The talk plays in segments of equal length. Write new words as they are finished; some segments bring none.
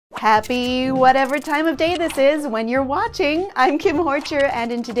Happy whatever time of day this is when you're watching. I'm Kim Horcher,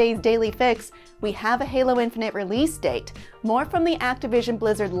 and in today's Daily Fix, we have a Halo Infinite release date, more from the Activision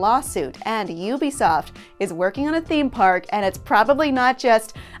Blizzard lawsuit, and Ubisoft is working on a theme park, and it's probably not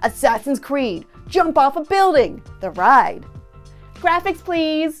just Assassin's Creed, jump off a building, the ride. Graphics,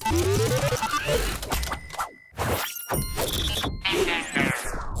 please.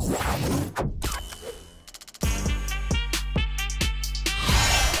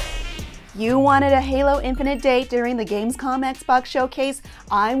 You wanted a Halo Infinite date during the Gamescom Xbox showcase.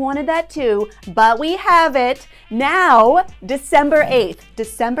 I wanted that too, but we have it now, December 8th.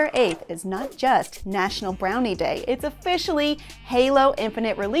 December 8th is not just National Brownie Day. It's officially Halo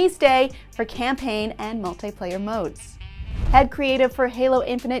Infinite release day for campaign and multiplayer modes. Head creative for Halo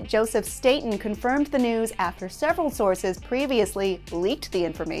Infinite, Joseph Staten, confirmed the news after several sources previously leaked the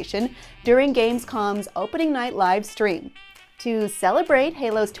information during Gamescom's opening night live stream. To celebrate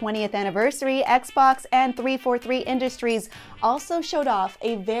Halo's 20th anniversary, Xbox and 343 Industries also showed off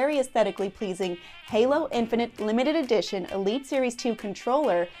a very aesthetically pleasing Halo Infinite Limited Edition Elite Series 2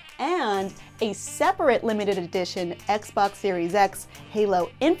 controller and a separate limited edition Xbox Series X Halo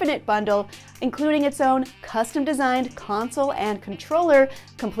Infinite bundle, including its own custom-designed console and controller,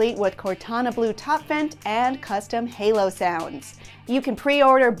 complete with Cortana blue top vent and custom Halo sounds. You can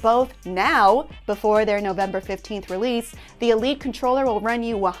pre-order both now before their November 15th release. The Elite controller will run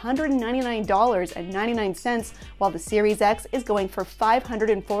you $199.99, while the Series X is going for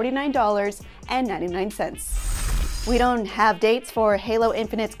 $549.99. We don't have dates for Halo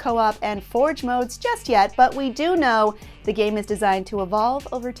Infinite's co-op and Forge modes just yet, but we do know the game is designed to evolve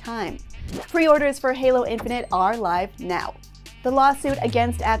over time. Pre-orders for Halo Infinite are live now. The lawsuit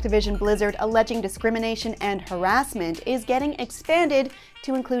against Activision Blizzard alleging discrimination and harassment is getting expanded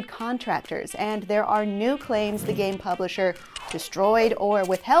to include contractors, and there are new claims the game publisher destroyed or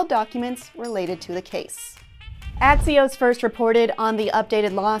withheld documents related to the case. Axios first reported on the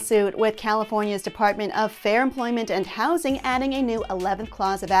updated lawsuit, with California's Department of Fair Employment and Housing adding a new 11th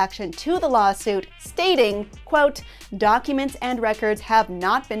clause of action to the lawsuit, stating, quote, documents and records have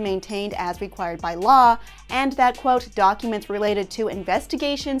not been maintained as required by law, and that, quote, documents related to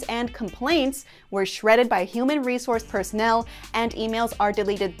investigations and complaints were shredded by human resource personnel, and emails are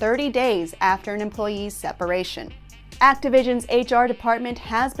deleted 30 days after an employee's separation. Activision's HR department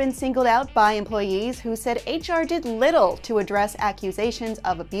has been singled out by employees who said HR did little to address accusations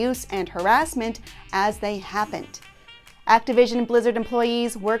of abuse and harassment as they happened. Activision Blizzard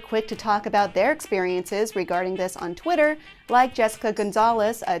employees were quick to talk about their experiences regarding this on Twitter, like Jessica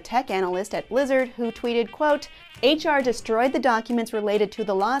Gonzalez, a tech analyst at Blizzard, who tweeted, quote, HR destroyed the documents related to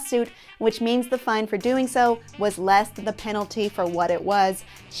the lawsuit, which means the fine for doing so was less than the penalty for what it was.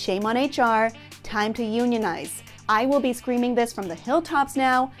 Shame on HR. Time to unionize. I will be screaming this from the hilltops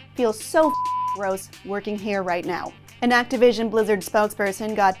now. Feels so gross working here right now. An Activision Blizzard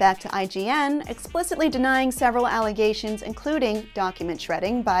spokesperson got back to IGN, explicitly denying several allegations, including document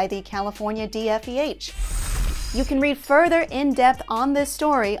shredding by the California DFEH. You can read further in depth on this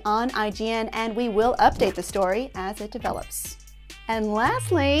story on IGN, and we will update the story as it develops. And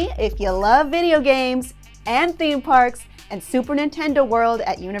lastly, if you love video games and theme parks, and Super Nintendo World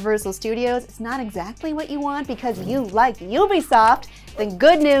at Universal Studios is not exactly what you want because you like Ubisoft, then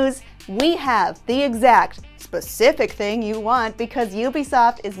good news, we have the exact specific thing you want, because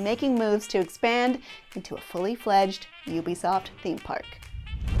Ubisoft is making moves to expand into a fully fledged Ubisoft theme park.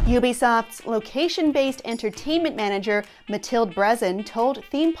 Ubisoft's location-based entertainment manager, Mathilde Brezin, told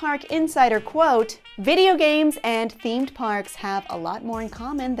Theme Park Insider, quote, video games and themed parks have a lot more in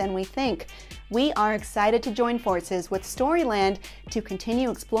common than we think. We are excited to join forces with Storyland to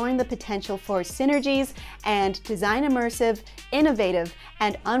continue exploring the potential for synergies and design immersive, innovative,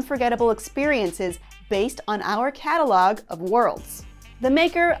 and unforgettable experiences based on our catalog of worlds. The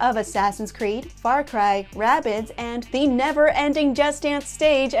maker of Assassin's Creed, Far Cry, Rabbids, and the never-ending Just Dance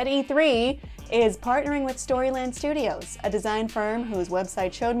stage at E3 is partnering with Storyland Studios, a design firm whose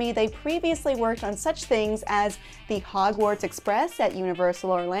website showed me they previously worked on such things as the Hogwarts Express at Universal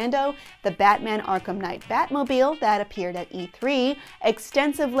Orlando, the Batman Arkham Knight Batmobile that appeared at E3,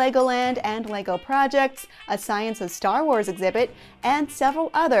 extensive Legoland and Lego projects, a Science of Star Wars exhibit, and several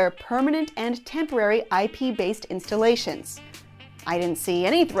other permanent and temporary IP-based installations. I didn't see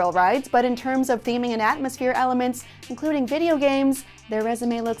any thrill rides, but in terms of theming and atmosphere elements, including video games, their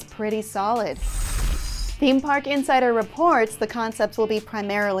resume looks pretty solid. Theme Park Insider reports the concepts will be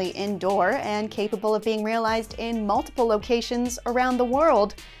primarily indoor and capable of being realized in multiple locations around the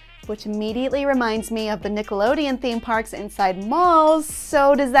world, which immediately reminds me of the Nickelodeon theme parks inside malls.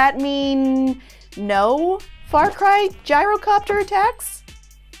 So does that mean no Far Cry gyrocopter attacks?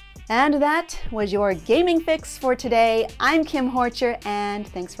 And that was your gaming fix for today. I'm Kim Horcher, and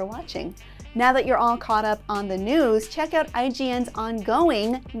thanks for watching. Now that you're all caught up on the news, check out IGN's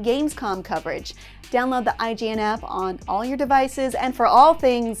ongoing Gamescom coverage. Download the IGN app on all your devices, and for all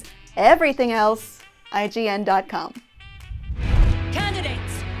things, everything else, IGN.com.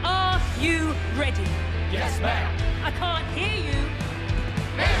 Candidates, are you ready? Yes, ma'am. I can't hear you.